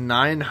the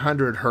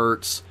 900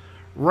 hertz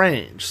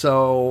range.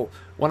 So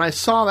when I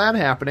saw that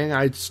happening,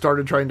 I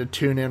started trying to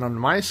tune in on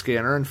my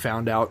scanner and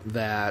found out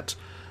that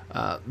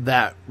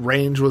that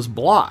range was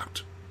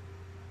blocked.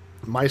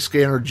 My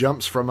scanner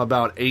jumps from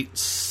about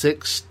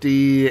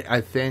 860,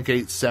 I think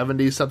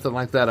 870, something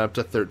like that, up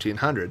to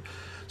 1300.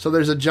 So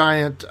there's a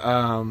giant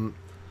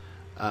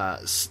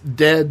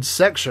dead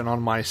section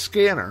on my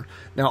scanner.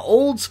 Now,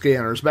 old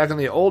scanners, back in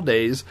the old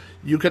days,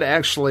 you could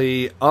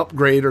actually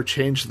upgrade or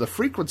change the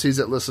frequencies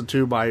it listened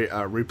to by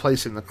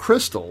replacing the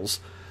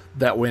crystals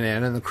that went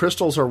in, and the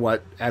crystals are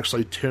what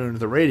actually tuned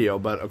the radio,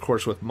 but of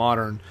course with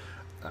modern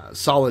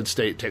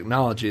solid-state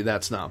technology,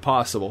 that's not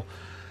possible.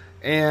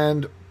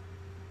 And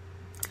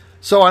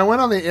so I went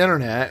on the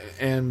internet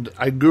and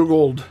I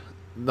Googled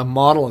the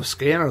model of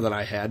scanner that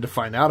I had to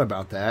find out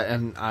about that,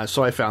 and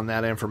so I found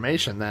that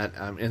information that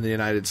in the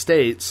United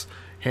States,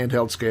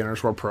 handheld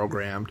scanners were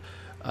programmed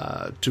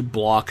to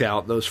block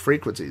out those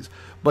frequencies.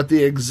 But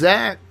the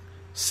exact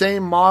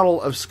same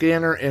model of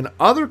scanner in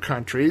other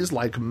countries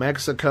like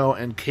Mexico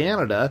and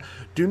Canada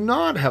do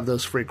not have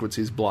those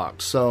frequencies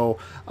blocked. So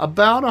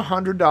about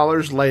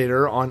 $100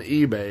 later on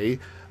eBay,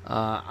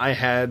 I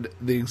had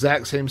the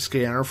exact same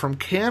scanner from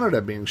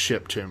Canada being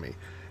shipped to me.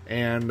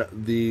 And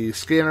the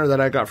scanner that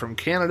I got from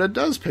Canada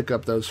does pick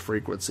up those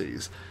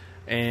frequencies.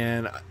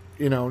 And,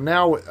 you know,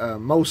 now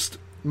most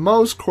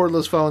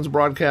cordless phones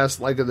broadcast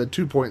like in the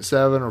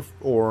 2.7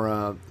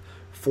 or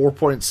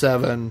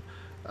 4.7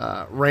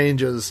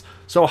 ranges,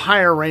 so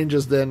higher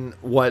ranges than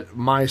what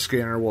my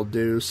scanner will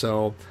do.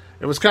 So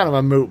it was kind of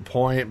a moot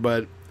point,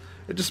 but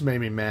it just made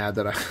me mad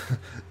that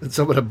that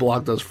someone had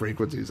blocked those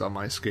frequencies on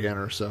my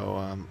scanner.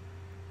 So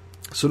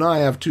now I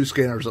have two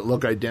scanners that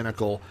look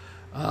identical,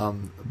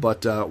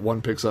 but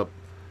one picks up.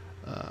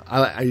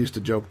 I used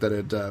to joke that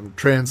it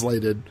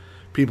translated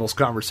people's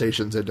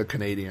conversations into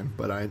Canadian,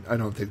 but I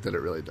don't think that it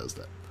really does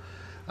that.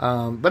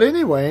 But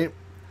anyway,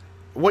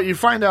 what you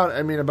find out,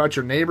 about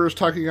your neighbors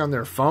talking on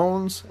their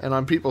phones and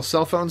on people's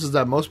cell phones is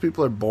that most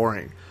people are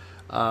boring.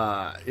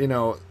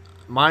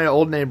 My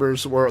old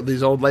neighbors were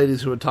these old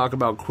ladies who would talk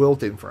about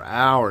quilting for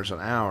hours and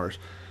hours.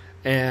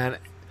 And,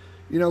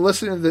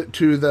 listening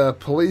to the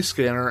police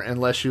scanner,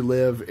 unless you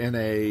live in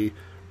a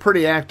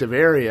pretty active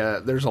area,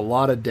 there's a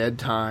lot of dead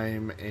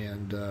time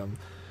and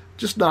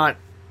just not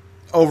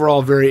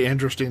overall very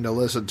interesting to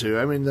listen to.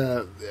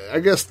 I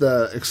guess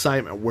the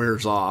excitement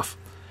wears off.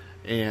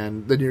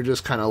 And then you're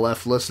just kind of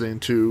left listening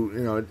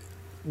to,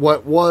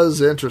 what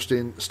was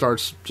interesting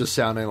starts just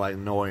sounding like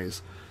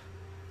noise.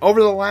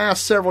 Over the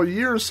last several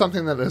years,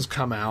 something that has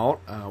come out,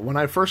 when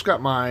I first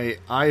got my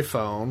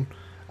iPhone,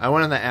 I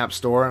went in the App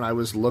Store and I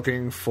was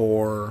looking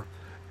for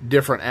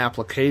different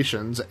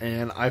applications,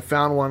 and I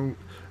found one,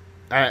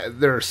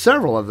 there are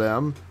several of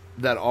them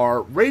that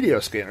are radio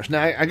scanners.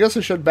 Now, I guess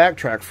I should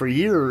backtrack. For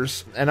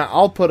years, and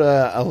I'll put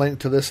a link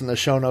to this in the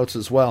show notes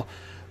as well,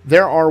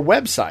 there are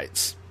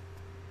websites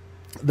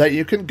that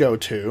you can go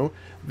to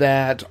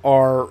that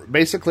are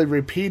basically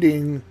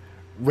repeating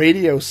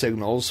radio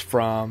signals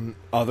from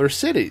other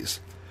cities.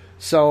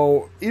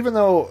 So even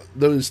though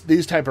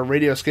these type of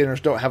radio scanners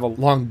don't have a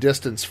long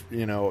distance,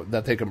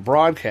 that they can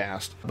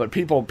broadcast, but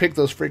people pick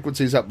those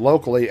frequencies up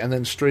locally and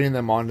then stream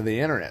them onto the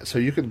internet. So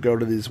you can go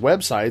to these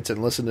websites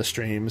and listen to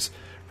streams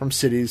from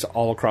cities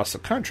all across the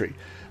country.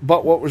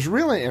 But what was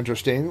really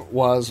interesting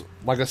was,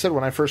 like I said,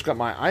 when I first got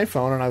my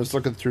iPhone and I was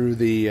looking through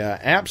the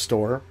App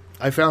Store,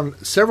 I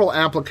found several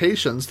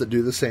applications that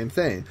do the same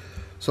thing.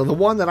 So the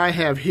one that I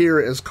have here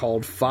is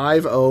called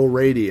 50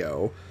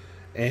 Radio,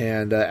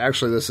 and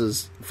actually this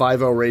is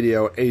 50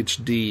 Radio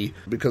HD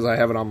because I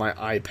have it on my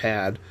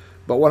iPad.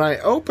 But when I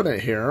open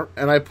it here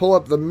and I pull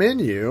up the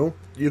menu,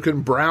 you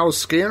can browse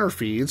scanner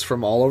feeds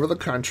from all over the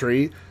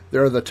country.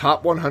 There are the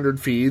top 100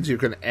 feeds. You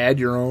can add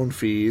your own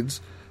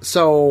feeds.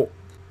 So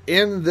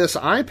in this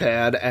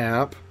iPad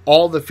app,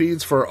 all the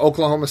feeds for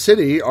Oklahoma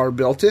City are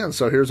built in.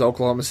 So here's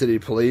Oklahoma City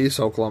Police,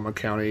 Oklahoma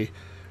County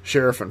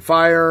Sheriff and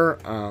Fire,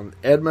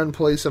 Edmond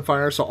Police and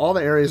Fire. So all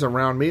the areas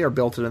around me are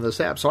built into this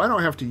app. So I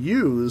don't have to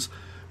use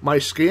my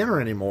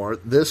scanner anymore.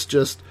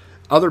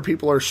 Other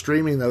people are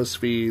streaming those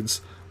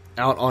feeds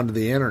out onto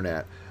the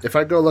internet. If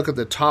I go look at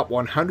the top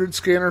 100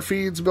 scanner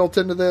feeds built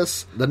into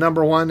this, the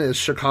number one is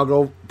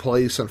Chicago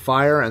Police and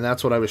Fire, and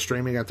that's what I was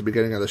streaming at the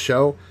beginning of the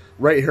show.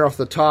 Right here off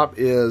the top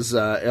is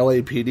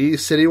LAPD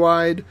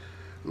Citywide,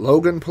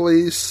 Logan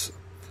Police,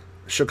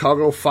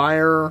 Chicago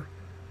Fire,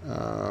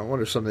 what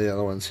are some of the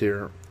other ones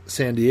here?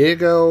 San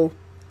Diego,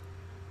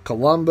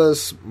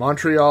 Columbus,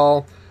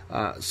 Montreal,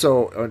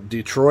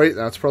 Detroit,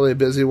 that's probably a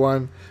busy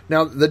one.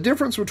 Now, the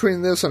difference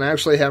between this and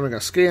actually having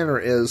a scanner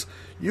is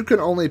you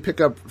can only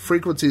pick up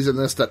frequencies in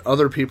this that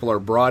other people are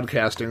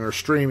broadcasting or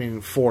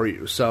streaming for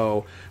you.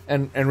 So,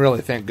 and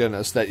really thank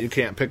goodness that you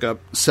can't pick up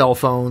cell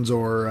phones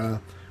or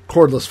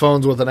cordless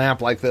phones with an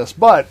app like this,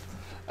 but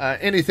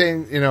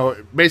anything,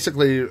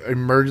 basically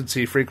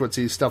emergency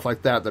frequencies, stuff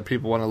like that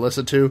people want to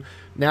listen to,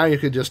 now you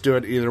could just do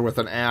it either with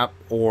an app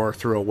or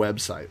through a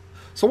website.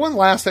 So one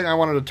last thing I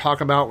wanted to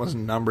talk about was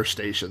number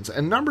stations.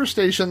 And number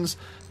stations,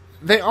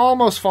 they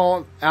almost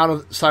fall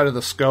outside of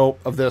the scope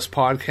of this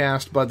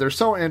podcast, but they're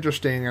so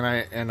interesting,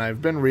 and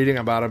I've been reading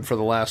about them for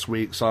the last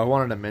week, so I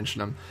wanted to mention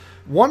them.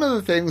 One of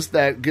the things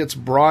that gets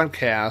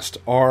broadcast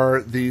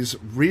are these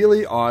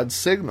really odd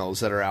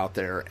signals that are out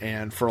there,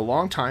 and for a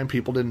long time,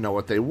 people didn't know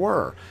what they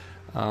were.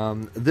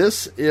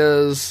 This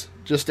is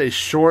just a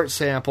short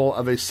sample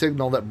of a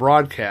signal that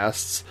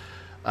broadcasts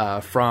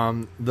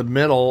from the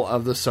middle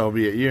of the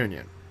Soviet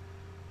Union.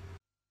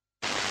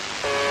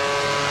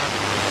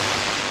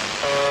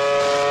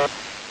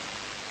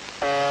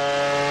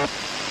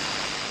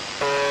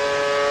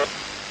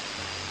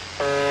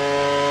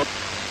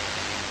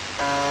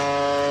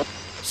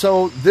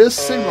 So this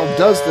signal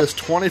does this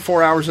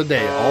 24 hours a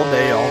day,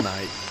 all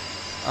night.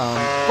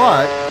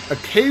 But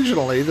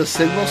occasionally the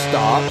signal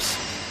stops,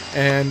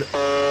 and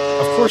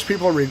of course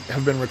people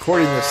have been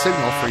recording this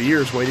signal for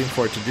years, waiting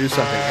for it to do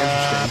something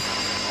interesting.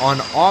 On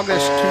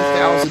August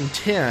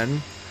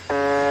 2010,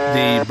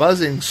 the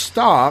buzzing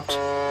stopped,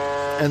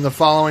 and the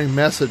following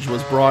message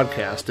was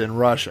broadcast in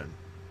Russian.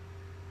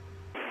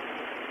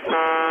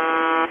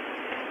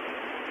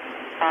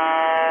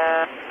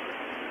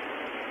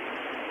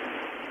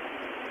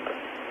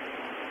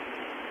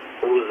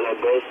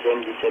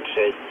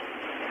 УЗБ-76,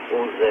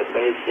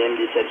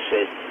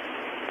 УЗБ-76,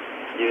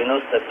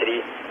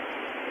 93,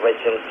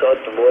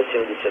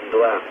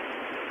 882,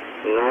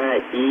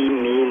 на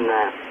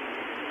имена,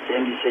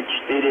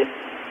 74,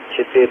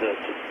 14,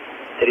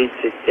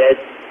 35,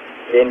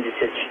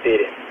 74.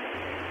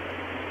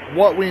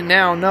 What we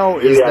now know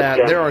is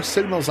that there are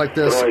signals like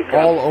this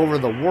all over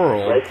the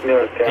world,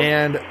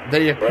 and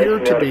they appear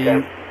to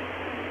be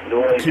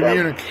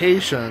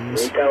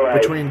communications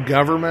between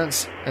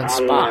governments and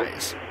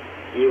spies.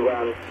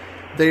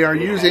 They are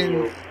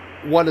using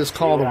what is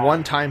called a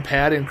one-time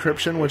pad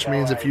encryption, which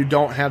means if you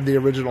don't have the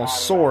original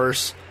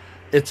source,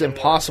 it's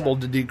impossible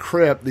to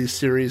decrypt these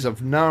series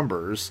of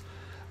numbers.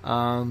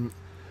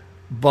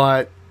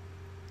 But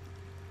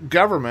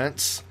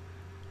governments,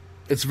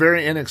 it's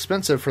very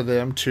inexpensive for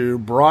them to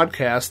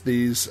broadcast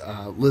these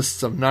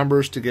lists of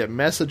numbers to get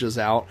messages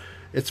out.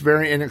 It's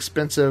very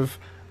inexpensive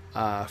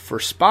for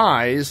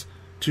spies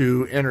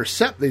to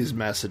intercept these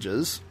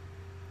messages.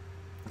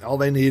 All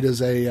they need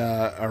is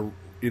a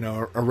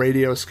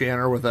radio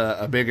scanner with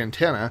a big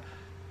antenna.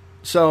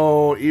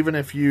 So even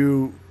if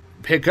you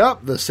pick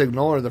up the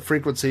signal or the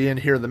frequency and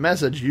hear the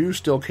message, you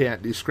still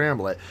can't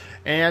descramble it.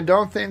 And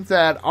don't think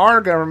that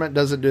our government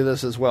doesn't do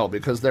this as well,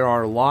 because there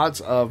are lots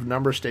of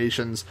number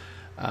stations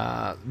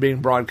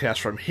being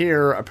broadcast from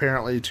here,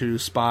 apparently, to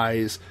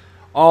spies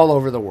all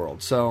over the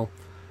world. So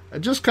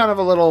just kind of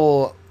a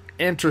little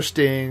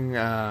interesting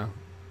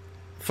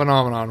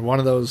phenomenon, one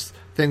of those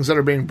things that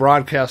are being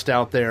broadcast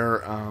out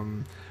there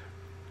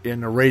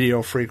in a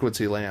radio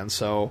frequency land.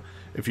 So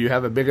if you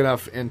have a big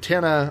enough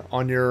antenna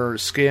on your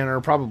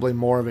scanner, probably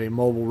more of a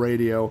mobile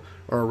radio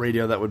or a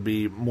radio that would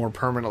be more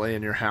permanently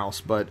in your house,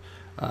 but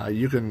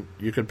you can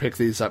pick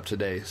these up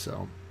today.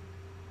 So,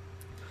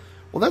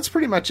 well, that's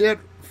pretty much it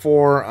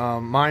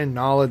for my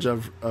knowledge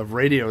of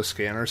radio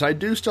scanners. I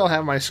do still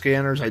have my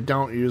scanners. I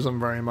don't use them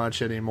very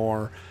much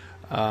anymore.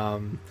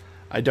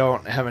 I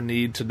don't have a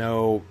need to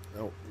know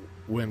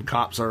when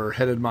cops are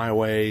headed my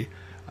way.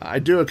 I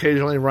do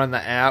occasionally run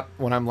the app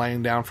when I'm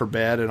laying down for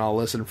bed, and I'll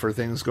listen for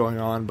things going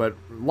on, but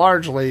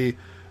largely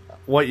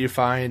what you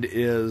find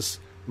is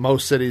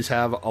most cities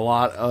have a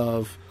lot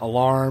of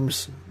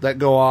alarms that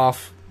go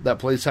off that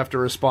police have to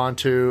respond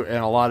to, and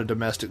a lot of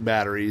domestic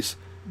batteries.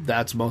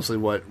 That's mostly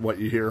what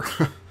you hear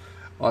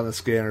on the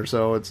scanner,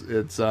 so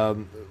it's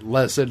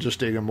less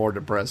interesting and more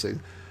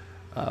depressing.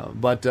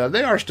 But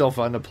they are still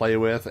fun to play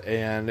with,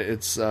 and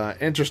it's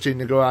interesting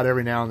to go out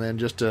every now and then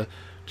just to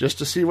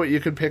see what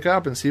you can pick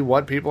up and see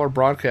what people are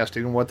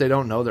broadcasting and what they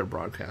don't know they're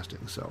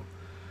broadcasting. So,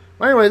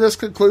 anyway, this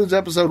concludes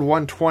episode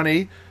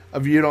 120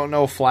 of You Don't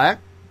Know Flak.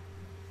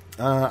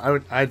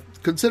 I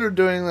considered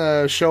doing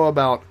the show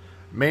about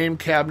MAME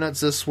cabinets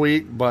this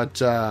week,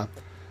 but I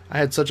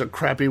had such a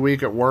crappy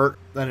week at work,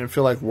 I didn't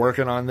feel like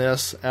working on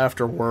this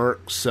after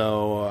work,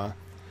 so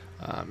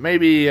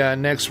maybe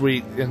next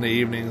week in the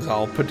evenings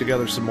I'll put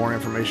together some more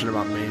information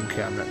about MAME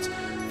cabinets.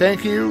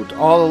 Thank you to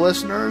all the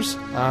listeners.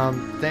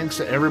 Thanks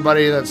to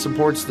everybody that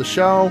supports the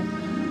show.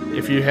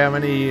 If you have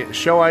any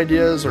show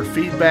ideas or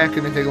feedback,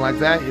 anything like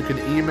that, you can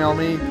email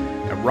me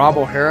at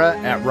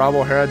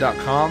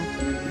robohara@robohara.com.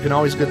 You can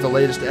always get the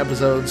latest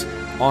episodes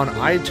on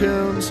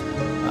iTunes.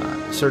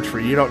 Search for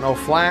You Don't Know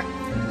Flak.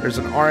 There's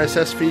an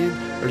RSS feed.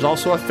 There's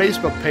also a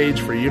Facebook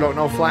page for You Don't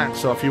Know Flak.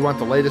 So if you want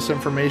the latest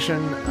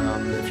information,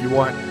 if you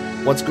want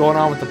what's going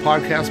on with the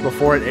podcast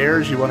before it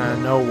airs, you want to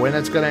know when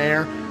it's going to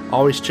air,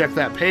 always check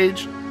that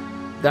page.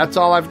 That's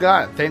all I've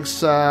got. Thank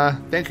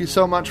you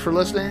so much for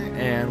listening,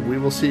 and we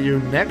will see you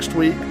next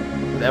week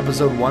with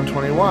episode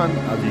 121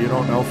 of You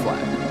Don't Know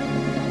Flak.